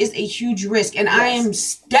documentary is a huge risk. And I am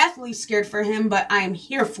deathly scared for him, but I am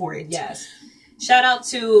here for it. Yes. Shout out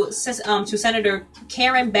to Senator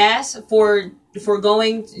Karen Bass for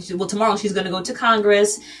going. Well, tomorrow she's going to go to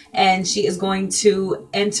Congress, and she is going to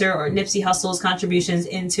enter Nipsey Hussle's contributions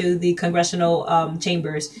into the congressional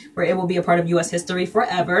chambers, where it will be a part of U.S. history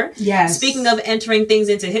forever. Yes. Speaking of entering things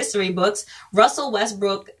into history books, Russell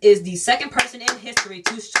Westbrook is the second person in history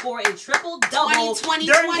to score a triple-double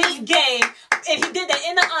during his game, and he did that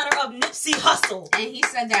in the honor of Nipsey Hussle. And he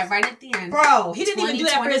said that right at the end. Bro, he didn't even do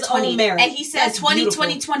that for his own merit. And he said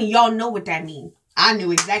 2020. Y'all know what that means. I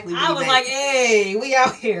knew exactly what I he was meant. like, hey, we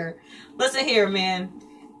out here. Listen here, man.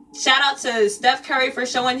 Shout out to Steph Curry for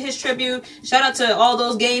showing his tribute. Shout out to all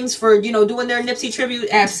those games for, doing their Nipsey tribute.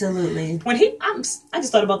 Absolutely. When I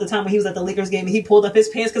just thought about the time when he was at the Lakers game and he pulled up his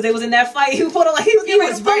pants because they was in that fight. He pulled up like he was getting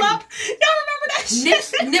ready to pull up. Y'all remember that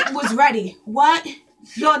shit? Nip was ready. What?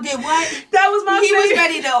 Y'all did what? That was my He favorite. was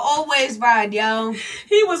ready to always ride, yo.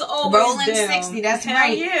 He was always rolling down. 60. That's Hell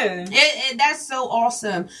right. Yeah. That's so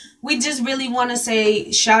awesome. We just really want to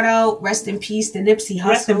say shout out, rest in peace to Nipsey Hussle.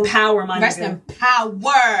 Rest in power, my Rest nigga. in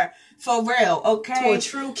power. For real, okay? To a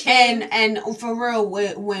true king. And for real,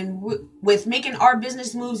 with making our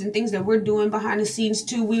business moves and things that we're doing behind the scenes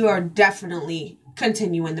too, we are definitely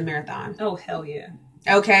continuing the marathon. Oh, hell yeah.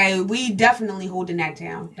 Okay, we definitely holding that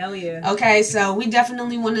down. Hell yeah. Okay, so we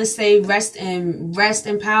definitely want to say rest in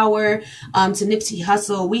power to Nipsey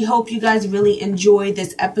Hussle. We hope you guys really enjoyed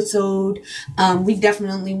this episode. We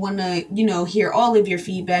definitely want to, hear all of your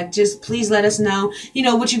feedback. Just please let us know,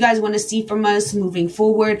 what you guys want to see from us moving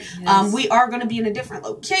forward. Yes. We are going to be in a different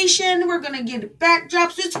location. We're going to get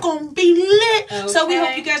backdrops. It's going to be lit. Okay. So we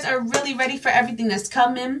hope you guys are really ready for everything that's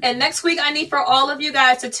coming. And next week, I need for all of you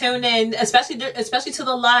guys to tune in, especially to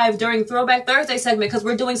the live during Throwback Thursday segment, because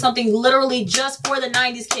we're doing something literally just for the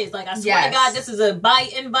 90s kids. Like, I swear to God, this is a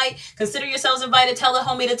invite. Consider yourselves invited. Tell a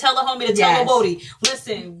homie to tell a homie to tell a Wody.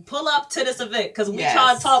 Listen, pull up to this event, because we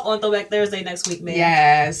try to talk on Throwback Thursday next week, man.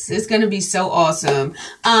 Yes, it's going to be so awesome.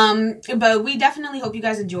 But we definitely hope you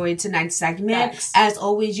guys enjoyed tonight's segment. Thanks. As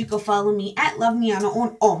always, you can follow me at LoveMiana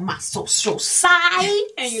on all my social sites.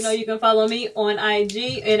 And you can follow me on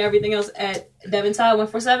IG and everything else at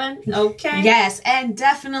DevinTide147. Okay. Yes, and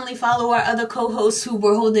definitely follow our other co-hosts who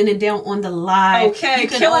were holding it down on the live. Okay, you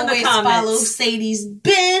can killing the always comments. follow Sadie's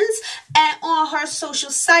Bins on her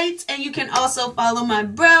social sites, and you can also follow my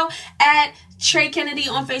bro at Trey Kennedy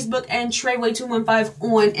on Facebook and Treyway215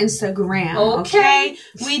 on Instagram. Okay.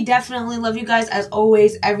 We definitely love you guys. As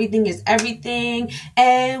always, everything is everything,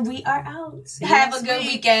 and we are out. Have a good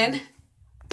weekend.